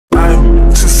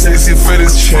sexy for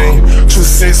this chain, too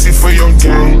sexy for your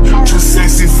game, too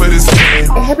sexy for this game.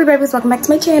 Hey babies, welcome back to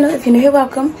my channel. If you're new here,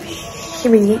 welcome.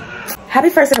 Period.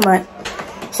 Happy first of the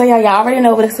month. So y'all already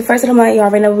know, but it's the first of the month. You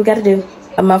already know what we gotta do.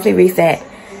 A monthly reset.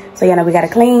 So y'all know we gotta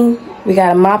clean, we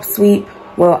gotta mop, sweep.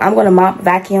 Well, I'm gonna mop,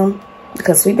 vacuum,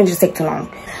 because sweeping just take too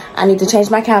long. I need to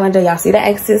change my calendar. Y'all see the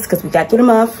X's because we got through the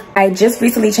month. I just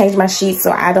recently changed my sheets,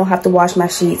 so I don't have to wash my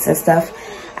sheets and stuff.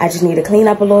 I just need to clean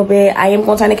up a little bit. I am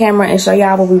gonna turn the camera and show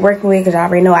y'all what we're working with, because y'all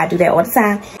already know I do that all the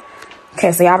time.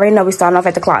 Okay, so y'all already know we starting off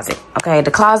at the closet. Okay, the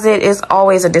closet is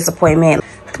always a disappointment.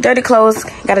 Dirty clothes,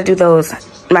 gotta do those.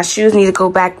 My shoes need to go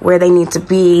back where they need to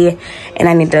be, and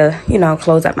I need to, you know,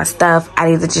 close up my stuff.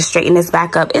 I need to just straighten this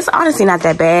back up. It's honestly not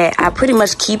that bad. I pretty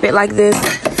much keep it like this,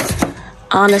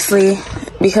 honestly,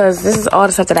 because this is all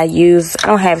the stuff that I use. I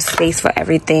don't have space for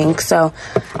everything, so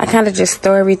I kind of just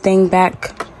throw everything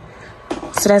back.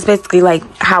 So that's basically like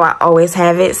how I always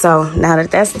have it. So now that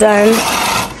that's done,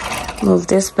 move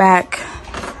this back.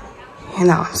 You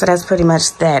know, so that's pretty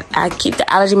much that. I keep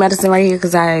the allergy medicine right here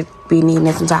because I be needing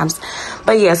it sometimes.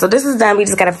 But yeah, so this is done. We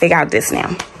just got to figure out this now.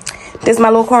 This is my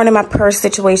little corner, my purse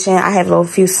situation. I have a little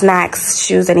few snacks,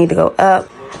 shoes that need to go up.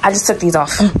 I just took these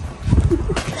off.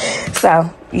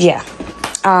 So yeah.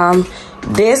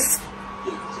 This,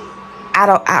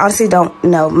 I honestly don't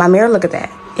know. My mirror, look at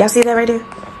that. Y'all see that right there?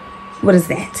 What is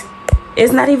that?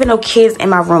 It's not even no kids in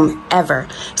my room ever.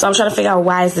 So I'm trying to figure out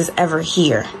why is this ever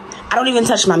here. I don't even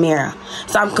touch my mirror,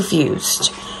 so I'm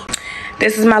confused.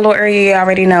 This is my little area, you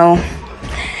already know.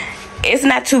 It's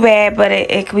not too bad, but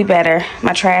it could be better.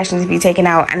 My trash needs to be taken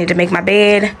out. I need to make my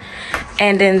bed.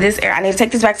 And then this area, I need to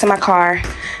take this back to my car.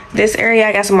 This area,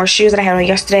 I got some more shoes that I had on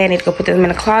yesterday. I need to go put them in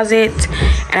the closet.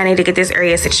 And I need to get this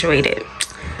area situated.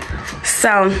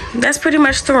 So that's pretty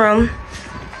much the room.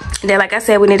 Then, like I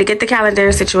said, we need to get the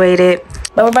calendar situated.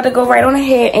 But we're about to go right on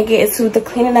ahead and get into the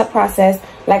cleaning up process.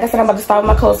 Like I said, I'm about to start with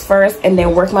my clothes first and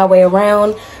then work my way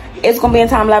around. It's going to be in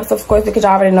time lapse, of course, because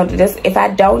y'all already know that this, if I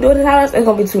don't do it in time lapse, it's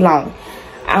going to be too long.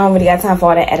 I don't really got time for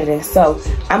all that editing. So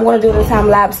I'm going to do the time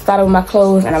lapse, start with my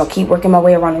clothes, and I'm going to keep working my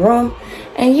way around the room.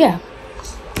 And yeah.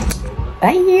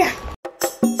 Bye.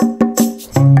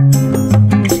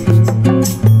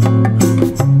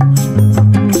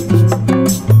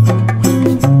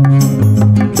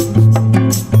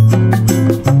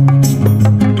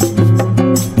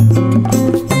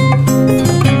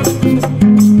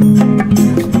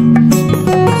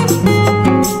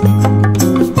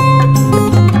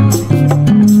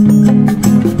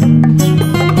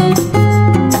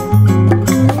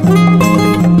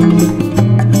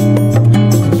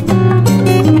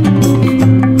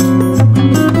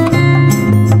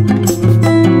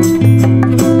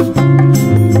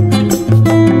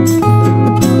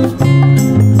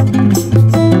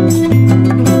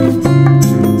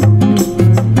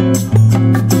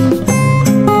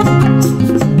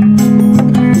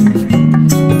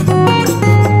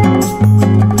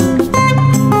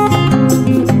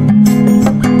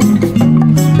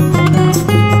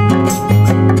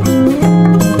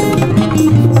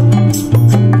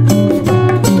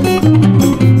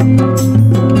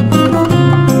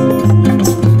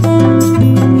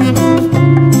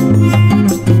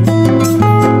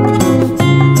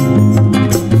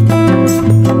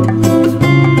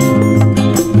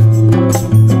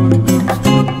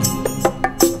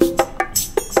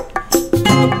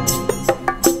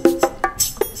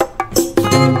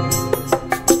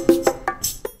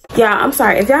 Y'all, I'm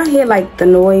sorry if y'all hear like the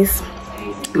noise.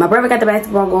 My brother got the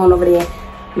basketball going over there.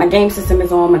 My game system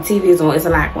is on, my TV is on. It's a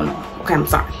lot going on. Okay, I'm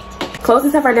sorry. Close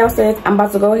this up right downstairs. I'm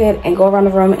about to go ahead and go around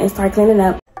the room and start cleaning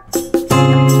up.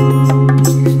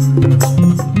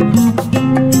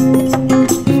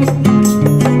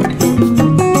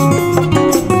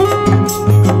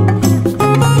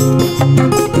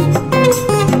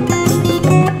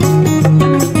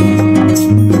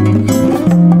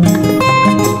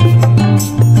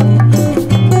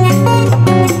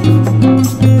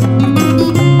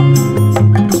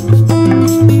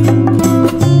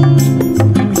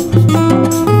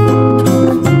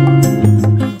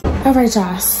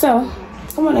 Y'all, so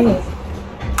come on ahead.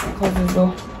 Close this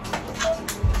door.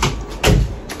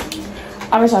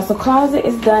 Alright, y'all, so closet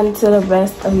is done to the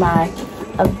best of my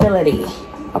ability.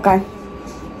 Okay,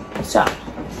 so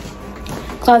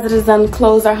closet is done,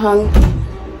 clothes are hung,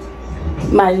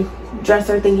 my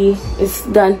dresser thingy is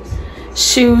done,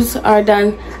 shoes are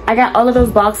done. I got all of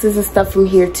those boxes and stuff from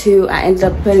here too. I ended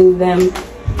up putting them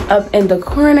up in the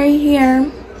corner here.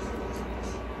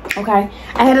 Okay,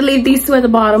 I had to leave these two at the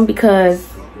bottom because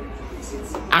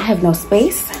I have no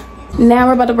space. Now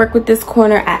we're about to work with this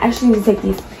corner. I actually need to take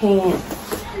these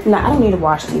pants No, I don't need to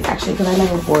wash these actually because I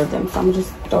never wore them. So I'm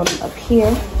just throwing them up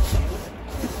here.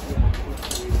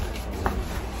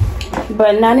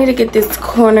 But now I need to get this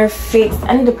corner fixed.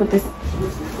 I need to put this.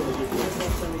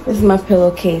 This is my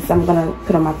pillowcase. I'm gonna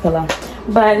put on my pillow.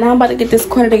 But now I'm about to get this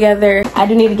corner together. I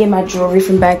do need to get my jewelry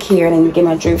from back here and then get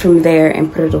my jewelry from there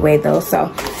and put it away though.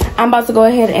 So I'm about to go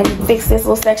ahead and fix this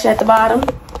little section at the bottom.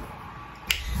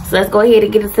 So let's go ahead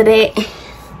and get into that.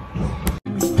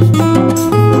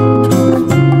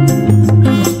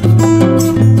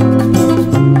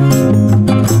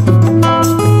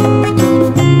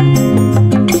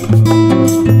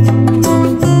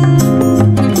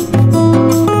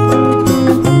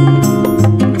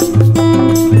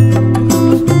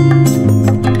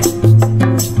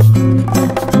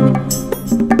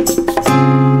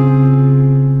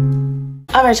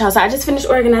 Alright y'all, so I just finished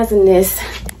organizing this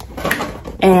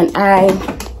and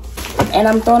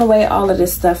I'm throwing away all of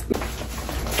this stuff.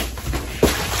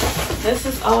 This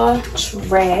is all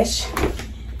trash. Turn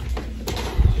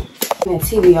that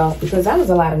TV off because that was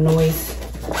a lot of noise.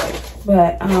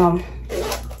 But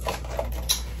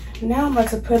now I'm about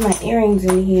to put my earrings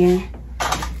in here.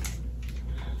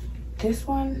 This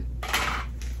one,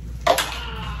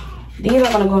 these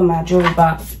are gonna go in my jewelry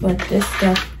box, but this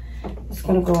stuff is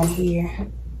gonna go in here.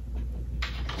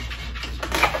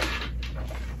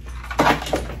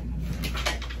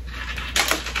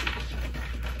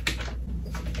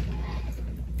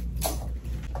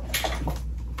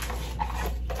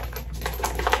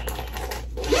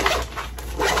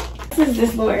 This is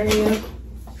this little area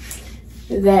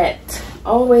that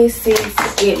always seems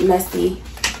to get messy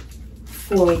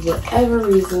for whatever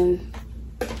reason.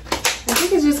 I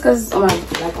think it's just because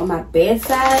on my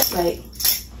bedside, like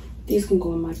these can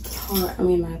go in my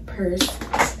my purse.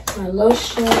 My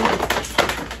lotion,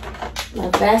 my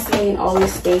Vaseline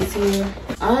always stays here.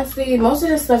 Honestly, most of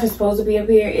this stuff is supposed to be up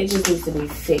here. It just needs to be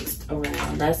fixed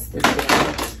around. That's the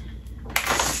thing.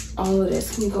 All of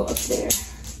this can go up there.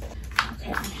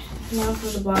 Okay, now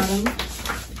for the bottom.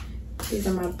 These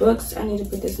are my books. I need to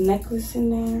put this necklace in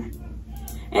there.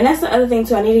 And that's the other thing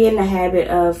too. I need to get in the habit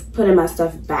of putting my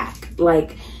stuff back.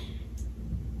 Like,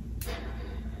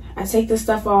 I take the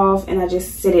stuff off and I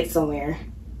just sit it somewhere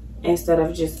instead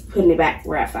of just putting it back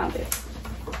where I found it.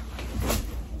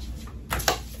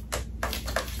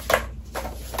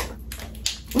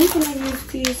 When can I use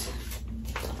these?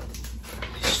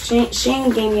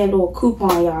 Shane gave me a little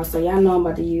coupon, y'all, so y'all know I'm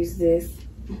about to use this.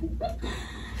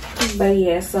 But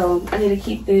yeah, so I need to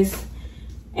keep this,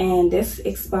 and this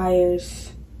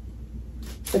expires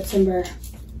September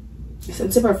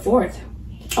 4th.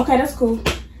 Okay, that's cool.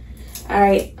 All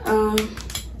right,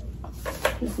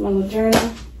 this is my little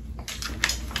journal.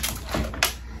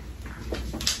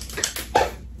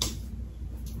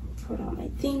 Put all my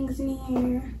things in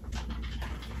here.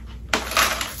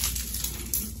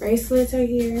 Bracelets are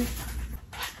here.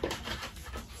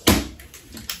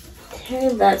 Okay,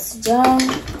 that's done.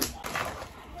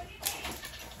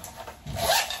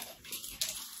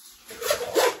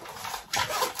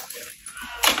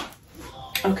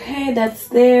 Okay, that's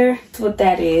there. That's what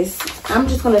that is. I'm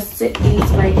just gonna sit these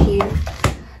right here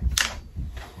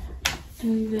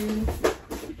and then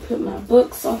put my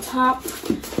books on top.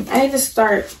 I need to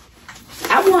start.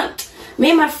 Me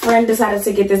and my friend decided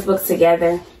to get this book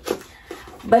together,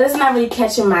 but it's not really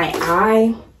catching my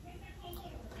eye.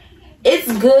 It's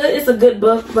good. It's a good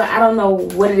book, but I don't know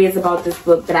what it is about this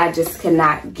book that I just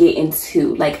cannot get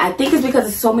into. Like, I think it's because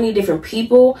there's so many different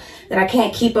people that I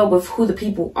can't keep up with who the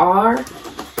people are.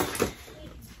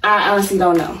 I honestly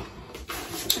don't know.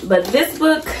 But this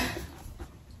book,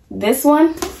 this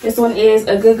one is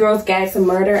A Good Girl's Guide to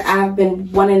Murder. I've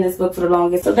been wanting this book for the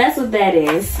longest, so that's what that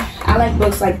is. I like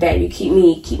books like that. You keep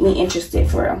me interested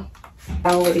for real.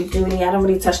 I don't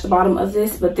really touch the bottom of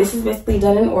this, but this is basically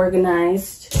done and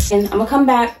organized. And I'm gonna come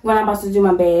back when I'm about to do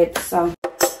my bed, so.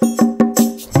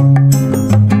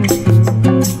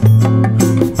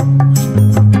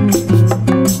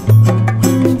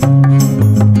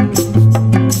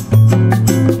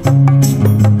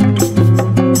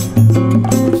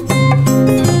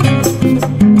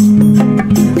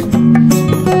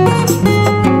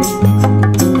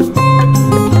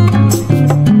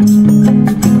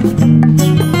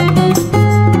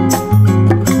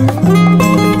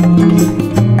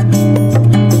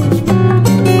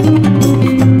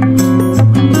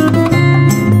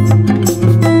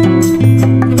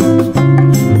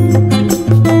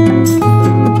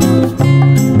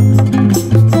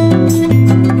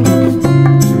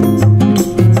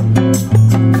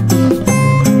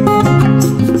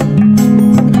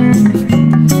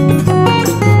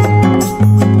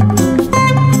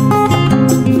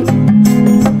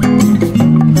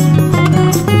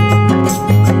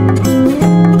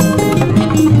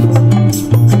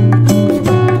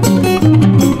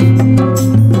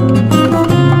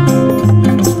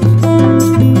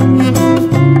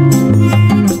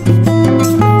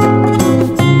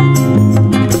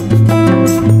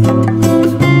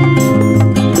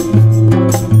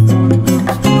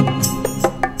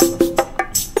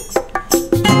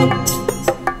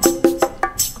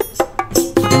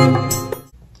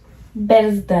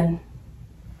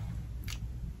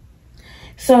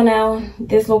 So now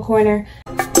this little corner.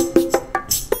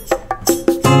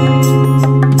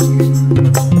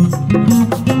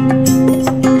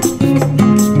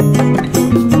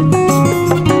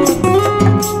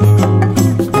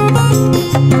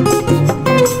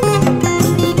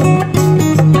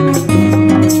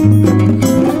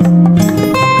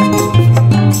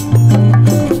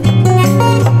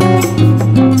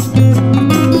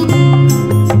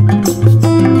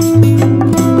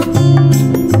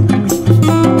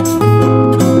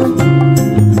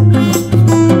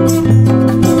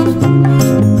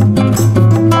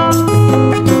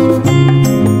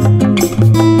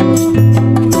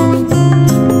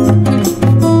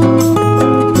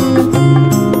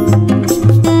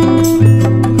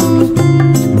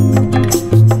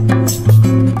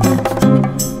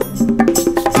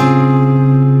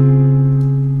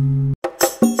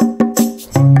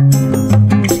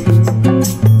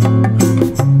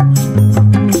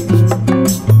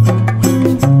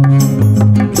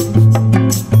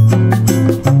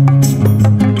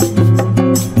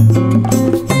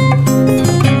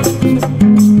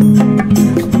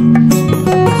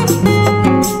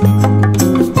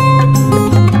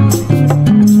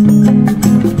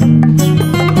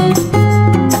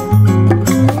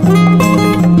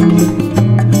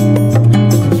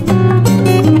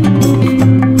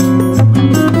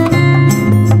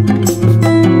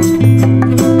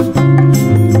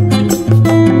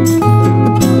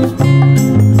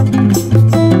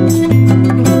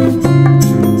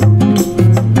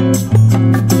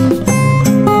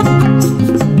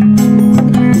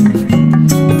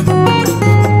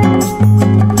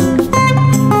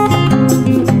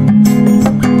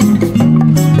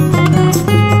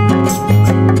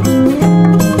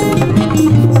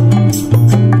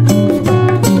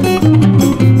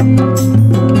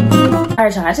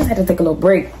 Alright, y'all, I just had to take a little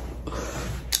break.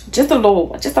 Just a little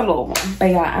one. But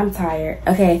y'all, I'm tired.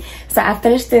 Okay, so I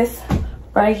finished this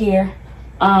right here.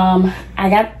 I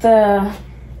got the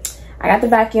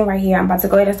vacuum right here. I'm about to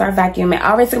go ahead and start vacuuming.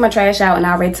 I already took my trash out and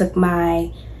I already took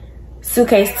my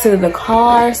suitcase to the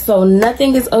car. So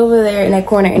nothing is over there in that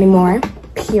corner anymore,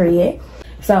 period.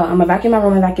 So I'm gonna vacuum my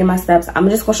room and vacuum my steps. I'm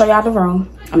just gonna show y'all the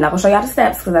room. I'm not gonna show y'all the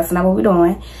steps because that's not what we're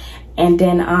doing. And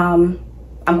then I'm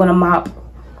gonna mop.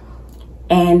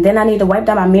 And then I need to wipe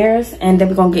down my mirrors, and then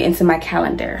we're gonna get into my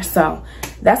calendar. So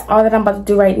that's all that I'm about to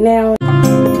do right now.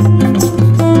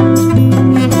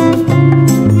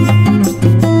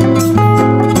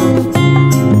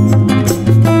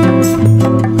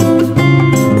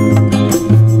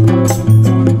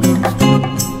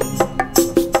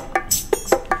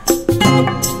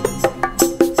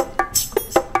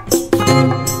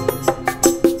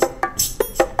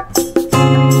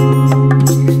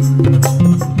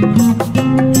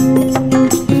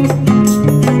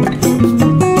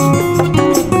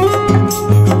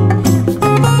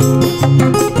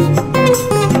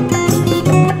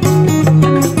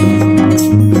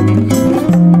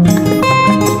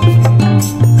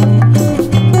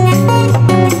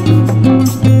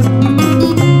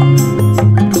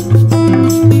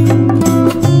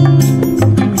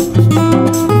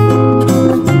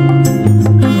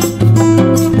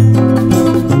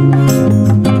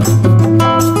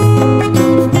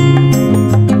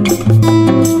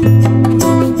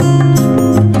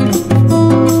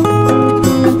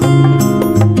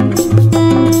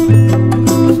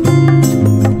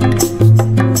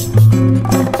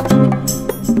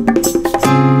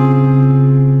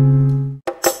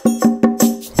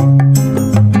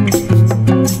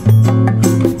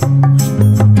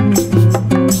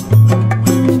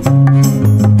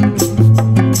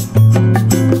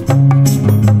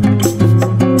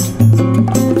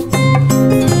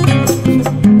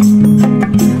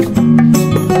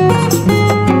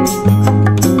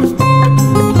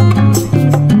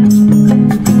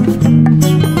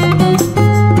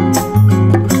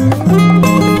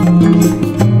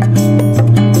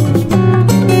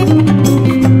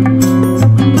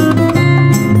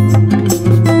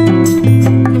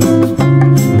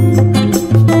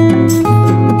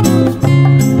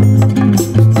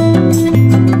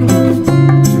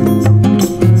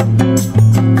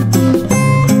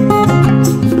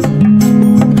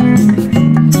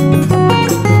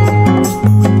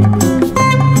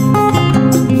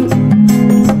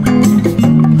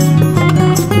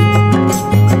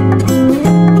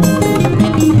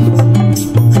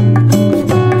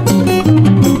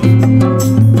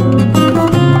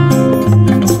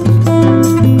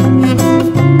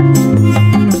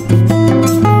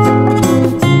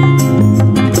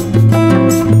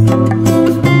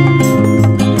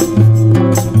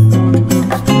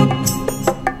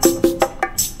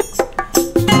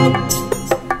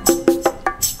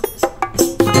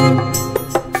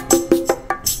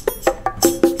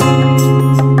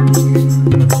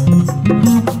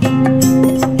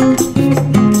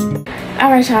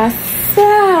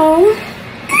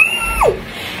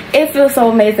 feels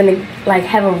so amazing to like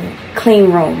have a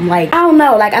clean room. Like, I don't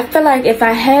know, like I feel like if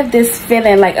I have this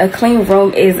feeling like a clean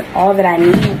room is all that I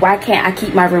need, why can't I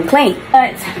keep my room clean?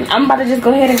 But I'm about to just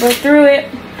go ahead and go through it.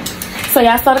 So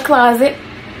y'all saw the closet.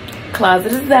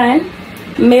 Closet is done.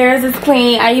 Mirrors is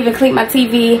clean. I even cleaned my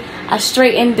TV. I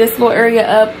straightened this little area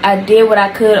up. I did what I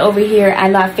could over here. I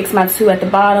know I fixed my two at the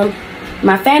bottom.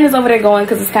 My fan is over there going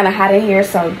because it's kind of hot in here,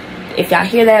 so if y'all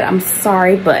hear that, I'm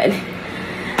sorry, but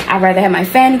I'd rather have my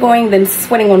fan going than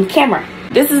sweating on camera.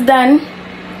 This is done.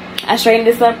 I straightened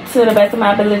this up to the best of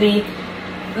my ability.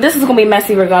 This is gonna be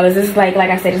messy regardless. This is like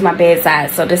I said, it's my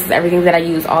bedside, so this is everything that I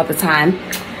use all the time.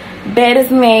 Bed is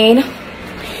made.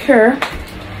 Here.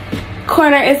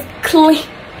 Corner is clean.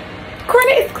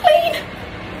 Corner is clean.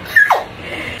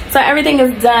 So everything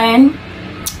is done.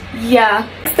 Yeah.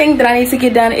 Next thing that I need to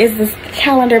get done is this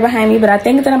calendar behind me, but I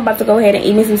think that I'm about to go ahead and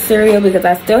eat me some cereal because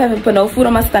I still haven't put no food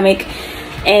on my stomach.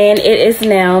 And it is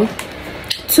now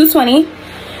 2:20.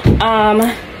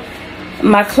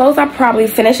 My clothes are probably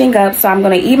finishing up, so I'm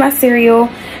gonna eat my cereal,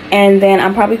 and then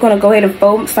I'm probably gonna go ahead and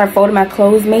start folding my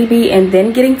clothes maybe, and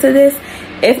then getting to this.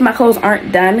 If my clothes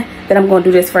aren't done, then I'm gonna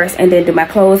do this first and then do my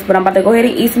clothes. But I'm about to go ahead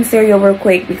and eat some cereal real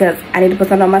quick because I need to put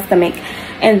something on my stomach,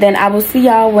 and then I will see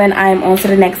y'all when I'm on to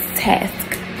the next task.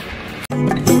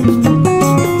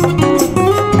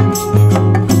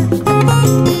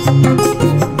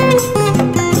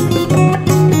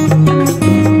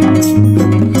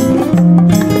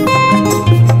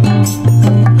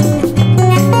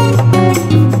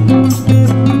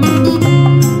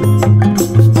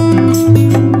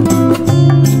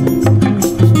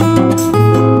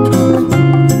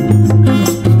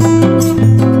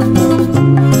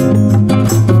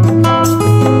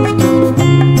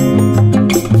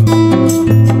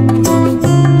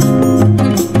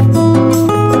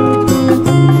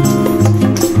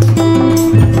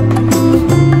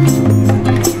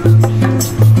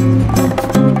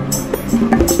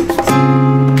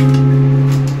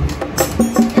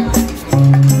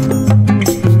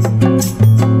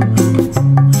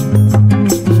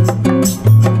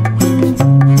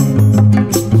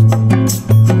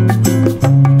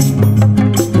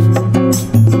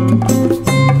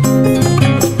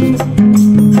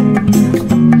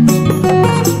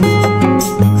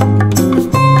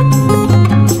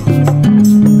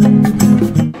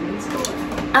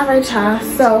 Alright, y'all,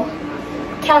 so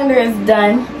calendar is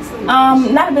done.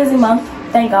 Not a busy month,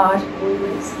 thank God.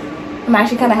 I'm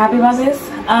actually kind of happy about this.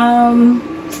 I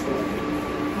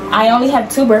only have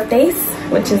 2 birthdays,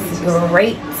 which is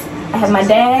great. I have my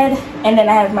dad, and then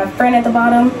I have my friend at the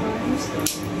bottom.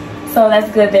 So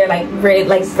that's good. They're like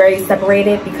very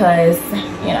separated because,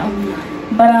 you know.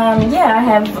 But yeah, I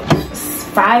have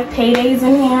 5 paydays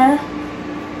in here.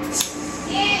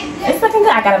 It's looking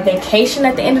good. I got a vacation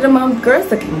at the end of the month. Girl, it's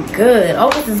looking good.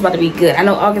 August is about to be good. I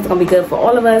know August is going to be good for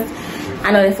all of us. I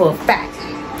know that for a fact.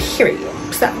 Period.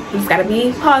 So, we just got to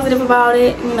be positive about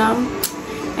it, you know.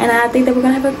 And I think that we're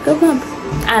going to have a good month.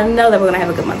 I know that we're going to have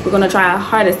a good month. We're going to try our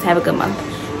hardest to have a good month.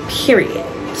 Period.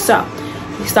 So,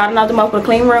 we starting out the month with a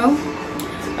clean room,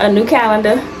 a new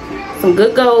calendar, some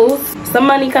good goals, some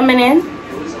money coming in.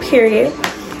 Period.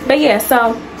 But yeah,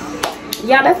 so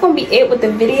y'all, that's gonna be it with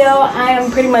the video. I am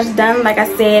pretty much done. Like I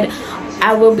said,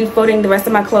 I will be folding the rest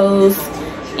of my clothes,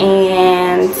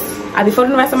 and I'll be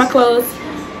folding the rest of my clothes,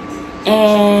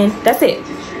 and that's it.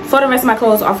 Fold the rest of my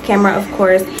clothes off camera, of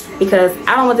course, because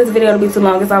I don't want this video to be too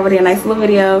long. It's already a nice little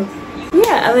video.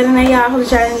 Yeah, other than that, y'all, I hope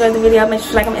y'all enjoyed the video. Make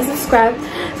sure to like, comment, and subscribe.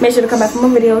 Make sure to come back for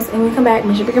more videos, and when you come back,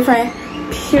 make sure to pick a friend.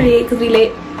 Period, because we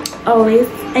lit always.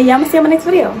 And y'all, I'm gonna see you in my next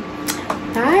video.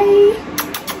 Bye.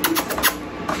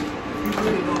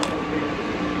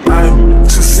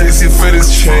 Too sexy for this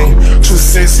chain, too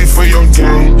sexy for your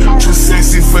game, too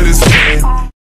sexy for this game.